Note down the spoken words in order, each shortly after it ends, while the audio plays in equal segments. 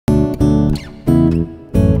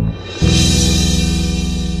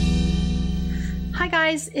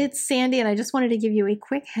guys, it's Sandy, and I just wanted to give you a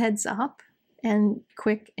quick heads up. And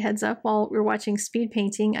quick heads up while we're watching speed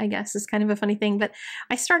painting, I guess is kind of a funny thing, but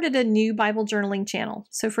I started a new Bible journaling channel.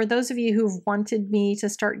 So for those of you who've wanted me to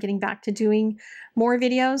start getting back to doing more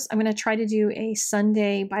videos, I'm going to try to do a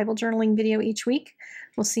Sunday Bible journaling video each week.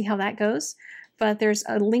 We'll see how that goes. But there's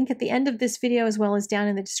a link at the end of this video as well as down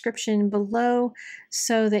in the description below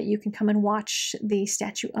so that you can come and watch the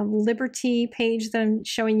Statue of Liberty page that I'm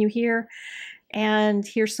showing you here and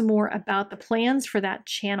hear some more about the plans for that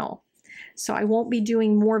channel. So I won't be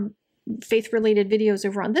doing more faith-related videos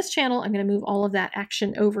over on this channel. I'm going to move all of that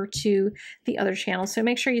action over to the other channel. So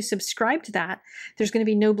make sure you subscribe to that. There's going to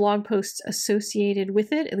be no blog posts associated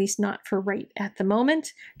with it, at least not for right at the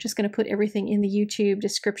moment. Just going to put everything in the YouTube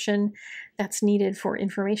description that's needed for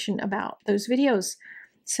information about those videos.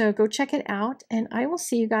 So go check it out, and I will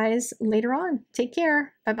see you guys later on. Take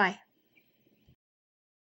care. Bye-bye.